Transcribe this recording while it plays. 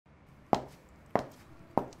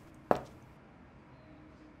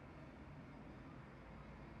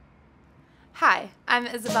Hi, I'm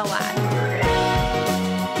Isabel Ladd.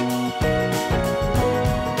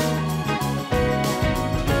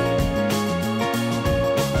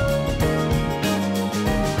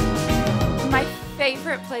 My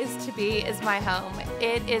favorite place to be is my home.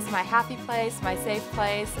 It is my happy place, my safe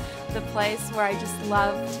place, the place where I just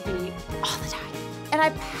love to be all the time. And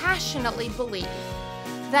I passionately believe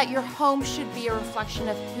that your home should be a reflection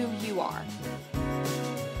of who you are.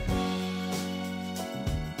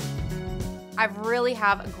 I really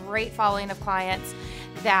have a great following of clients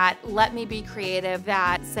that let me be creative,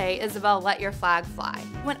 that say, Isabel, let your flag fly.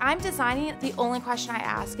 When I'm designing, the only question I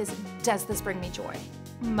ask is, does this bring me joy?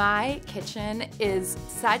 My kitchen is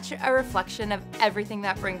such a reflection of everything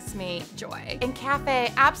that brings me joy. And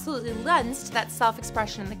Café absolutely lends to that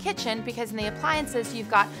self-expression in the kitchen because in the appliances,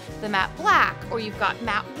 you've got the matte black or you've got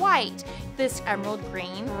matte white. This emerald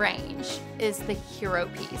green range is the hero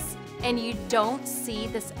piece. And you don't see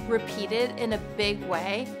this repeated in a big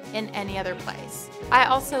way in any other place. I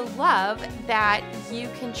also love that you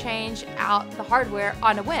can change out the hardware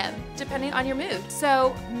on a whim, depending on your mood.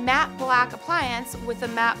 So matte black appliance with a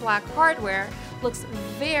matte black hardware looks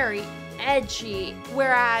very edgy,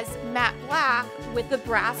 whereas matte black with the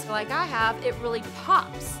brass like I have, it really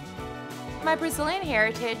pops. My Brazilian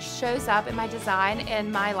heritage shows up in my design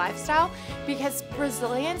and my lifestyle because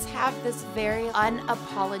Brazilians have this very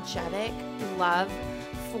unapologetic love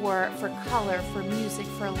for color, for music,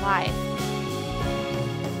 for life.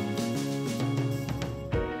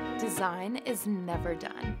 Design is never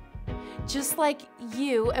done. Just like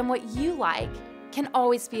you and what you like can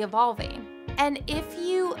always be evolving. And if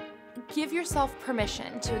you give yourself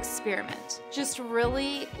permission to experiment, just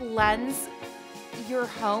really lens your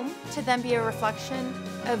home to then be a reflection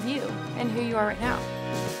of you and who you are right now.